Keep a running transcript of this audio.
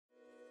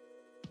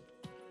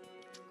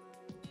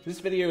This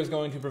video is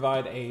going to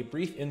provide a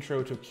brief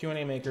intro to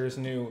QnA Maker's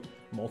new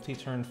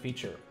multi-turn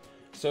feature.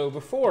 So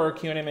before,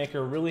 QnA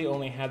Maker really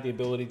only had the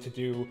ability to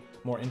do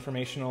more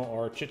informational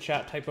or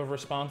chit-chat type of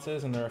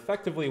responses, and they're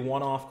effectively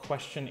one-off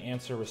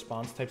question-answer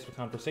response types of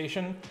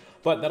conversation,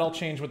 but that'll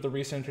change with the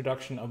recent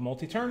introduction of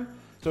MultiTurn.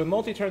 So with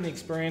MultiTurn, the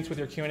experience with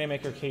your QnA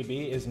Maker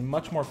KB is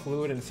much more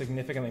fluid and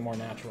significantly more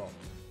natural.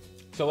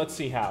 So let's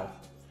see how.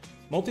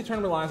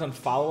 MultiTurn relies on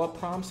follow-up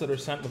prompts that are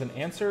sent with an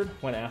answer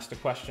when asked a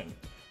question.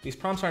 These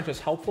prompts aren't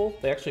just helpful,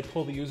 they actually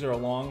pull the user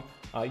along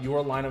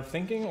your line of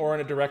thinking or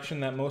in a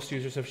direction that most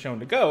users have shown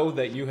to go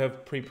that you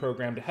have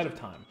pre-programmed ahead of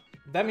time.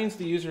 That means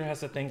the user has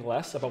to think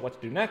less about what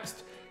to do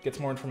next, gets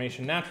more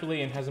information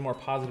naturally, and has a more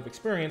positive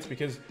experience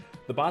because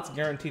the bot's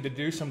guaranteed to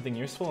do something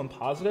useful and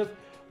positive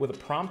with a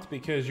prompt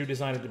because you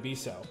designed it to be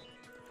so.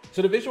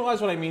 So to visualize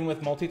what I mean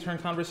with multi-turn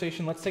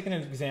conversation, let's take an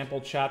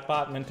example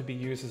chatbot meant to be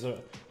used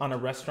on a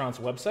restaurant's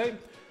website.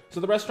 So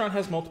the restaurant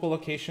has multiple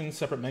locations,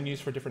 separate menus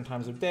for different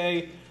times of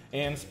day,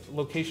 and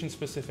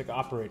location-specific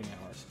operating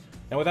hours.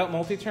 Now without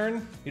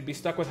MultiTurn, you'd be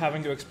stuck with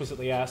having to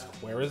explicitly ask,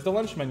 where is the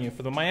lunch menu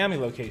for the Miami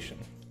location?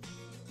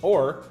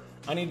 Or,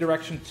 I need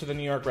directions to the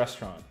New York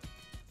restaurant.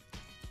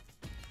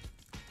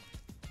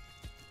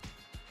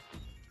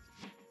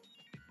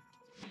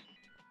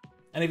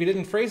 And if you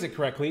didn't phrase it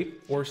correctly,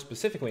 or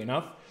specifically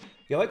enough,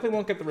 you likely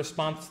won't get the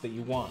response that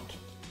you want.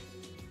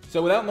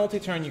 So without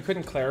MultiTurn, you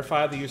couldn't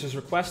clarify the user's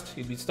request.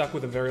 You'd be stuck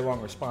with a very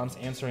long response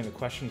answering the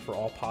question for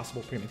all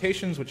possible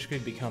permutations, which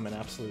could become an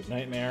absolute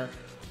nightmare.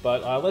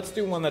 But let's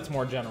do one that's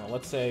more general.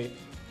 Let's say,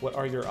 what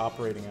are your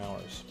operating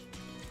hours?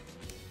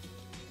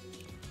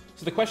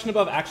 So the question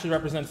above actually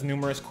represents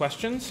numerous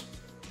questions.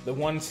 The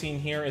one seen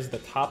here is the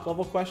top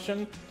level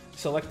question.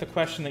 Select the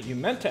question that you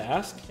meant to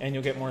ask, and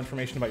you'll get more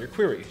information about your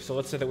query. So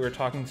let's say that we were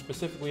talking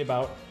specifically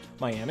about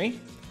Miami.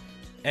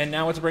 And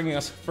now it's bringing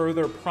us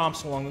further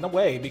prompts along the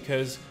way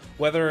because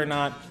whether or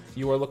not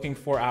you are looking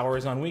for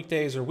hours on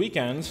weekdays or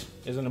weekends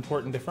is an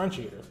important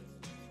differentiator.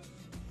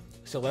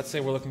 So let's say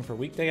we're looking for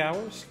weekday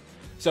hours.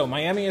 So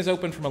Miami is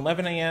open from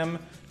 11 a.m.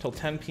 till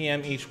 10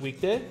 p.m. each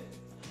weekday.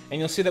 And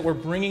you'll see that we're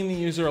bringing the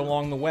user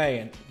along the way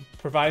and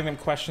providing them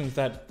questions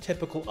that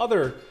typical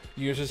other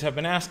users have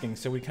been asking.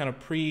 So we kind of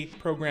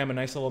pre-program a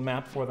nice little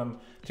map for them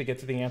to get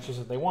to the answers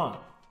that they want.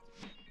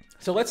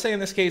 So let's say in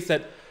this case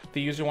that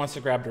the user wants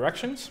to grab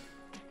directions.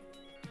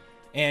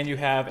 And you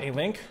have a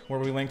link where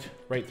we linked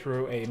right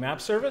through a map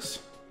service.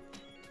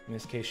 In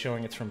this case,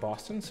 showing it's from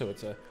Boston, so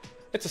it's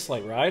a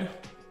slight ride.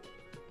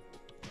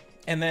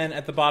 And then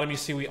at the bottom, you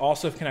see we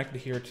also have connected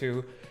here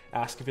to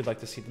ask if you'd like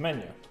to see the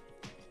menu.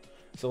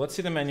 So let's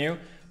see the menu,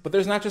 but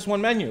there's not just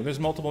one menu, there's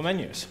multiple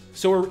menus.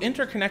 So we're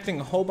interconnecting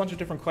a whole bunch of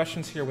different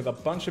questions here with a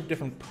bunch of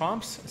different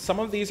prompts. Some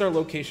of these are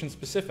location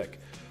specific,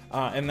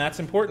 and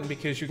that's important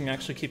because you can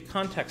actually keep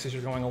context as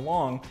you're going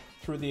along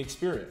through the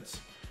experience.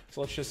 So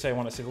let's just say I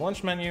want to see the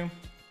lunch menu,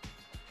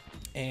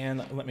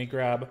 and let me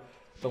grab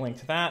the link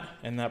to that,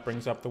 and that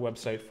brings up the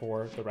website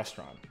for the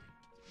restaurant.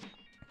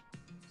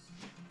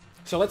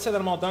 So let's say that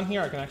I'm all done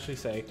here. I can actually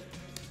say,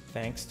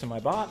 thanks to my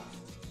bot.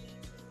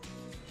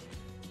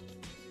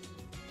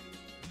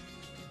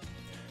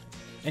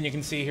 And you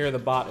can see here the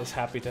bot is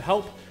happy to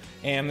help.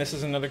 And this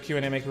is another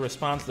QnA Maker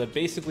response that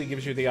basically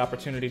gives you the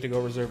opportunity to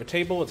go reserve a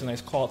table. It's a nice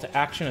call to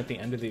action at the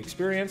end of the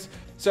experience.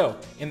 So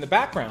in the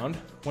background,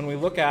 when we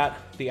look at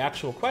the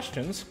actual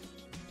questions,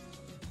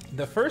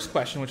 the first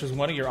question, which is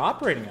what are your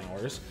operating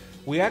hours,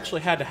 we actually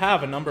had to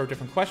have a number of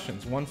different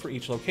questions, one for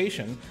each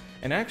location,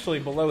 and actually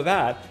below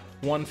that,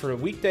 one for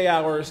weekday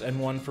hours and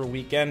one for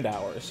weekend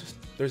hours.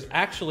 There's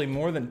actually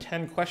more than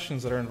 10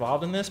 questions that are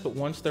involved in this, but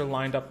once they're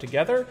lined up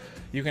together,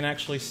 you can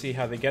actually see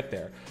how they get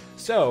there.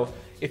 So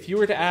if you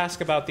were to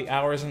ask about the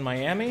hours in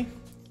Miami,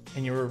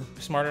 and you were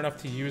smart enough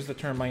to use the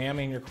term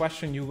Miami in your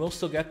question, you will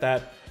still get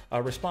that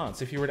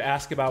response. If you were to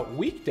ask about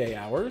weekday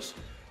hours,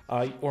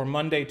 or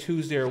Monday,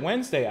 Tuesday, or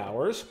Wednesday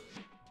hours,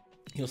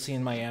 you'll see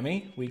in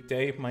Miami,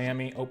 weekday,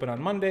 Miami open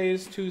on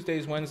Mondays,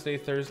 Tuesdays, Wednesday,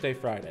 Thursday,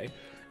 Friday.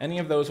 Any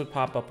of those would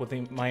pop up with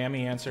the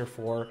Miami answer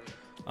for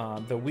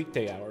the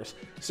weekday hours.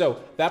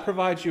 So that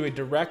provides you a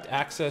direct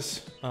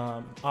access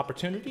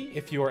opportunity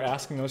if you are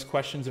asking those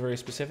questions very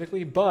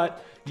specifically,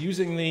 but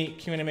using the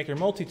QnA Maker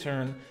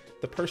Multi-Turn,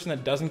 the person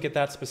that doesn't get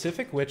that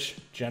specific, which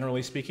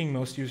generally speaking,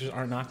 most users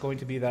are not going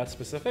to be that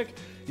specific,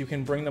 you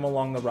can bring them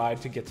along the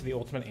ride to get to the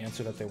ultimate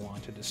answer that they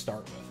wanted to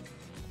start with.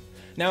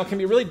 Now, it can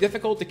be really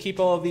difficult to keep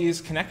all of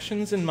these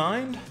connections in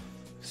mind.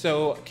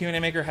 So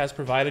QnA Maker has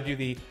provided you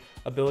the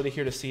ability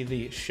here to see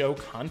the show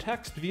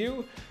context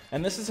view.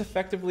 And this is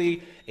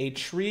effectively a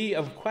tree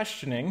of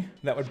questioning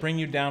that would bring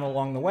you down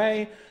along the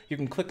way. You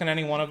can click on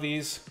any one of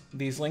these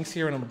links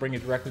here and it'll bring you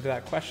directly to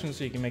that question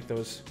so you can make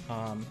those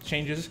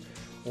changes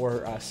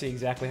or see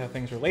exactly how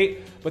things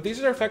relate. But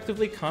these are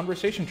effectively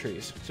conversation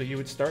trees. So you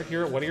would start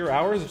here at what are your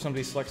hours? If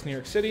somebody selects New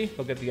York City,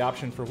 they'll get the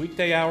option for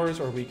weekday hours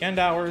or weekend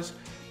hours.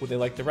 Would they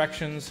like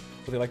directions?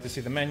 Would they like to see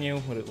the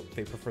menu? Would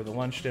they prefer the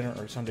lunch, dinner,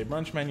 or Sunday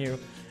brunch menu?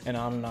 And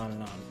on and on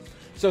and on.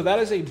 So that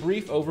is a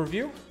brief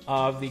overview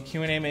of the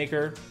QnA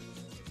Maker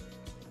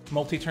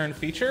MultiTurn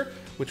feature,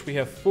 which we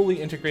have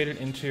fully integrated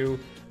into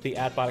the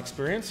AtBot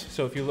experience.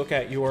 So if you look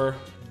at your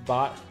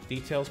bot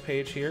details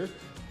page here,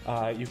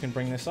 you can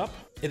bring this up.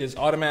 It is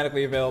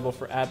automatically available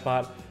for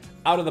AtBot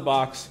out of the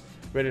box,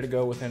 ready to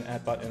go within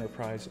AtBot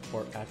Enterprise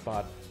or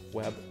AtBot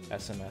Web,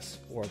 SMS,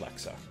 or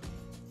Alexa.